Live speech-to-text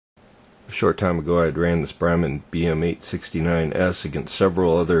A short time ago I had ran this Brymen BM869s against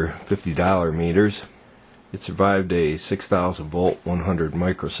several other $50 meters. It survived a 6,000 volt 100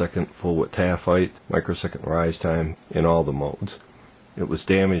 microsecond full width half height, microsecond rise time in all the modes. It was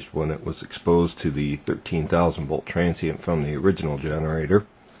damaged when it was exposed to the 13,000 volt transient from the original generator.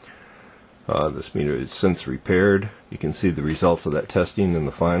 This meter is since repaired. You can see the results of that testing in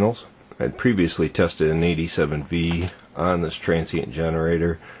the finals. I had previously tested an 87V on this transient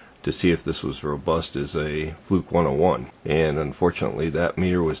generator to see if this was robust as a Fluke 101, and unfortunately that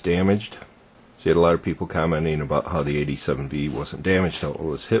meter was damaged. So you had a lot of people commenting about how the 87V wasn't damaged, how it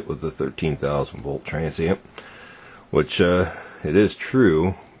was hit with the 13,000 volt transient, which it is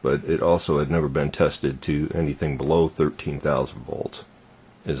true, but it also had never been tested to anything below 13,000 volts.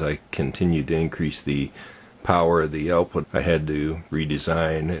 As I continued to increase the power of the output, I had to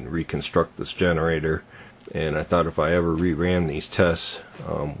redesign and reconstruct this generator, and I thought if I ever reran these tests,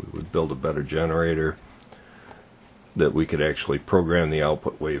 we would build a better generator that we could actually program the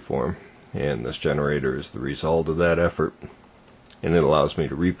output waveform. And this generator is the result of that effort, and it allows me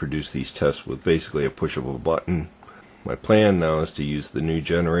to reproduce these tests with basically a push of a button. My plan now is to use the new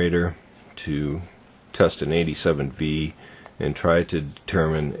generator to test an 87V and try to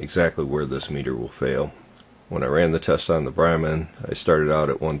determine exactly where this meter will fail. When I ran the test on the Brymen, I started out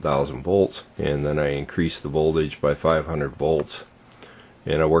at 1,000 volts, and then I increased the voltage by 500 volts,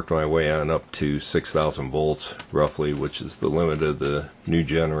 and I worked my way on up to 6,000 volts roughly, which is the limit of the new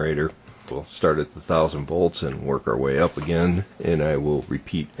generator. We'll start at the 1,000 volts and work our way up again, and I will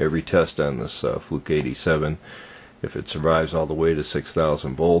repeat every test on this Fluke 87. If it survives all the way to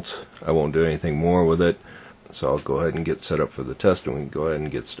 6,000 volts, I won't do anything more with it, so I'll go ahead and get set up for the test, and we can go ahead and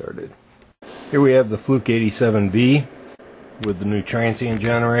get started. Here we have the Fluke 87V with the new transient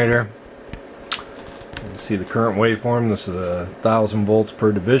generator. You can see the current waveform. This is 1,000 volts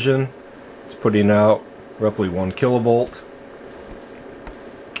per division. It's putting out roughly 1 kilovolt.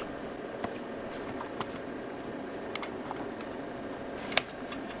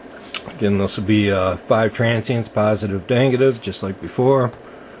 Again, this will be 5 transients, positive, negative, just like before.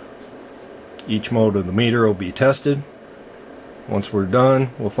 Each mode of the meter will be tested. Once we're done,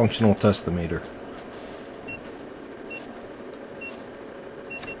 we'll functional test the meter.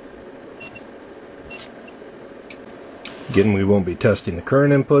 Again, we won't be testing the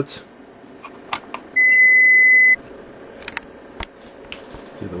current inputs.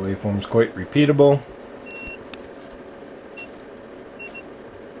 See, the waveform's quite repeatable.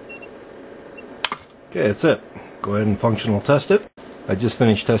 Okay, that's it. Go ahead and functional test it. I just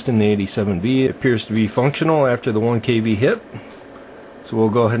finished testing the 87V. It appears to be functional after the 1 kV hit. So we'll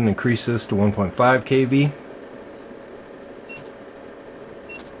go ahead and increase this to 1.5 kV.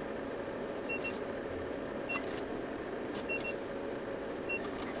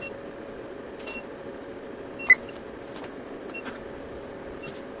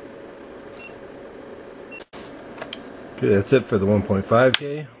 Okay, that's it for the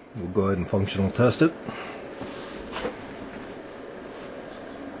 1.5K. We'll go ahead and functional test it.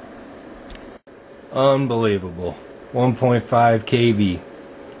 Unbelievable. 1.5 kV.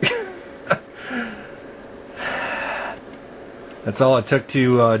 That's all it took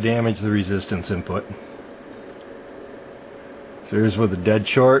to damage the resistance input. So here's with a dead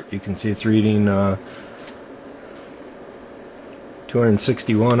short. You can see it's reading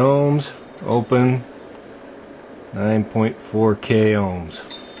 261 ohms. Open 9.4K ohms.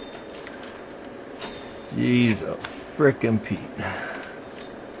 Jeez, a frickin' Pete.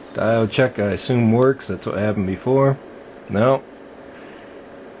 Diode check, I assume, works. That's what happened before. No.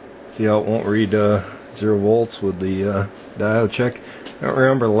 See how it won't read 0 volts with the diode check. I don't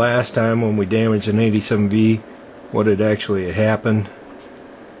remember the last time when we damaged an 87V what had actually happened.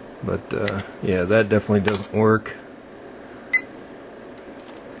 But yeah, that definitely doesn't work.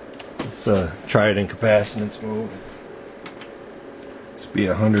 Let's try it in capacitance mode. This will be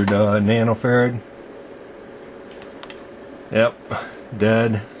 100 nanofarad. Yep,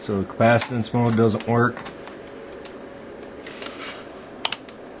 dead. So the capacitance mode doesn't work.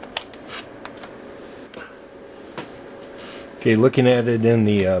 Okay, looking at it in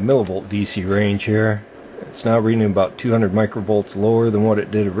the millivolt DC range here, it's now reading about 200 microvolts lower than what it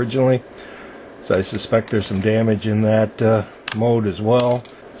did originally. So I suspect there's some damage in that mode as well.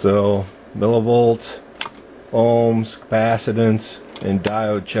 So millivolts, ohms, capacitance, and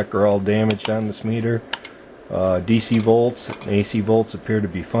diode check are all damaged on this meter. DC volts and AC volts appear to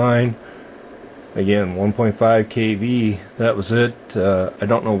be fine. Again, 1.5 kV, that was it. I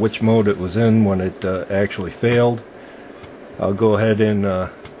don't know which mode it was in when it actually failed. I'll go ahead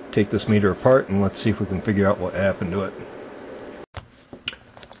and take this meter apart and let's see if we can figure out what happened to it.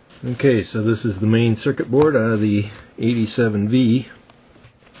 Okay, so this is the main circuit board out of the 87V.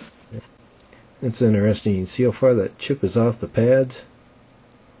 It's interesting. You can see how far that chip is off the pads.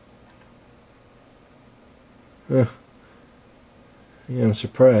 Yeah, I'm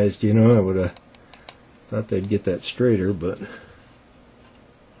surprised. You know, I would have thought they'd get that straighter, but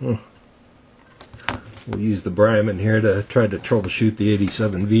we'll use the Brymen here to try to troubleshoot the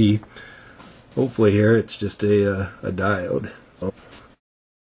 87V. Hopefully here it's just a diode.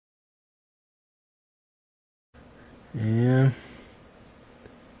 Yeah.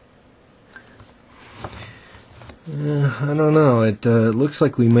 I don't know. It looks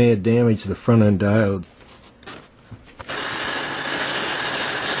like we may have damaged the front end diode.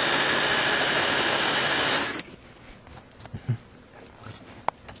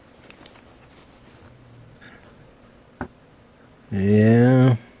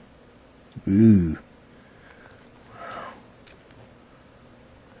 Yeah. Ooh.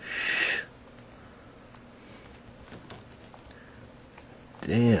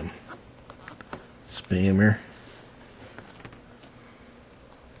 Damn. Spammer.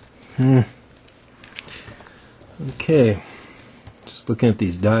 Okay. Just looking at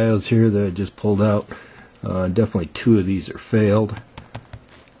these diodes here that I just pulled out. Definitely two of these are failed.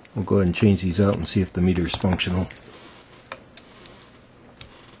 We'll go ahead and change these out and see if the meter is functional.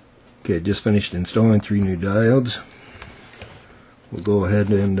 Okay, just finished installing 3 new diodes. We'll go ahead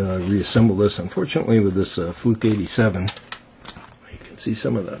and reassemble this. Unfortunately, with this Fluke 87, you can see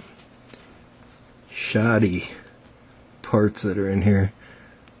some of the shoddy parts that are in here.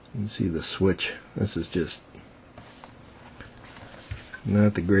 You can see the switch. This is just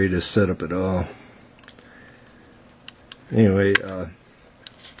not the greatest setup at all. Anyway,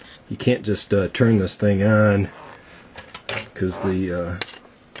 you can't just turn this thing on, because the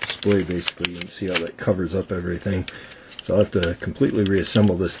display, basically, you can see how that covers up everything. So I'll have to completely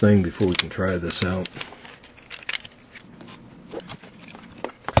reassemble this thing before we can try this out.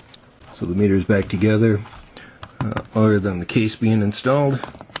 So the meter's back together, other than the case being installed.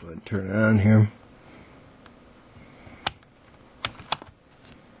 Go ahead and turn it on here.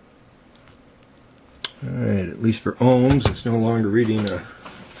 Alright, at least for ohms, it's no longer reading a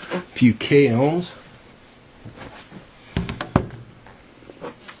few K ohms.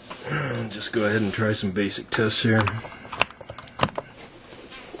 Just go ahead and try some basic tests here.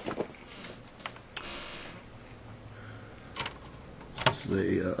 This is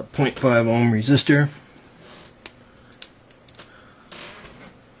a 0.5 ohm resistor.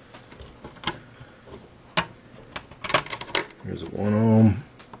 Here's a 1 ohm,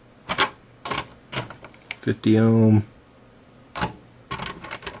 50 ohm,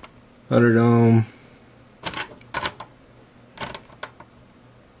 100 ohm,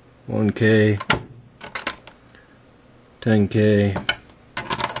 1K, 10K,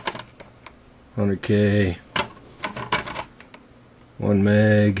 100K, 1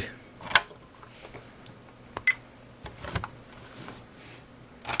 meg,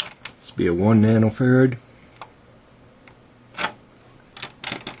 this be a 1 nanofarad,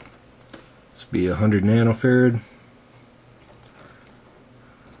 this be 100 nanofarad.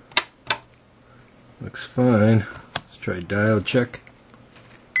 Looks fine. Let's try diode check.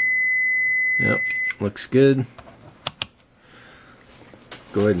 Yep, looks good.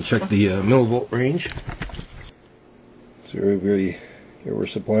 Go ahead and check the millivolt range. So here we're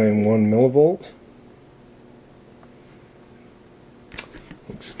supplying 1 millivolt.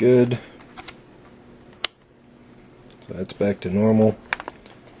 Looks good. So that's back to normal.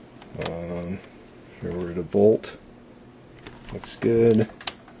 Here we're at a volt. Looks good.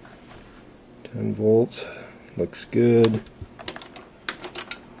 10 volts. Looks good.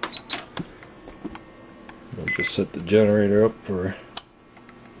 I'll just set the generator up for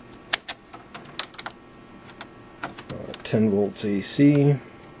 10 volts AC.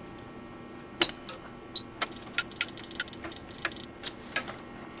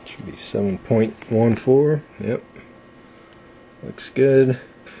 Should be 7.14. Yep. Looks good.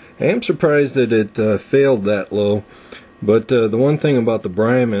 I am surprised that it failed that low, but the one thing about the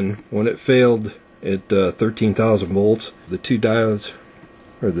Brymen, when it failed at 13,000 volts, the two diodes,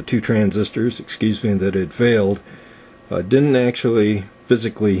 or the two transistors, excuse me, that had failed, didn't actually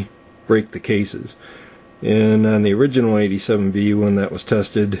physically break the cases. And on the original 87V, when that was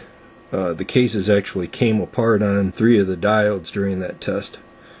tested, the cases actually came apart on 3 of the diodes during that test.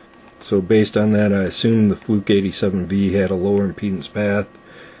 So based on that, I assume the Fluke 87V had a lower impedance path.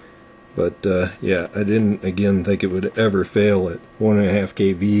 But yeah, I didn't again think it would ever fail at 1.5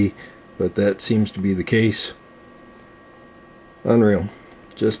 kV, but that seems to be the case. Unreal.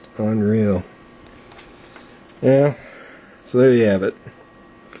 Just unreal. Yeah, so there you have it.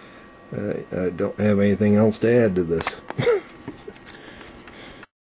 I don't have anything else to add to this.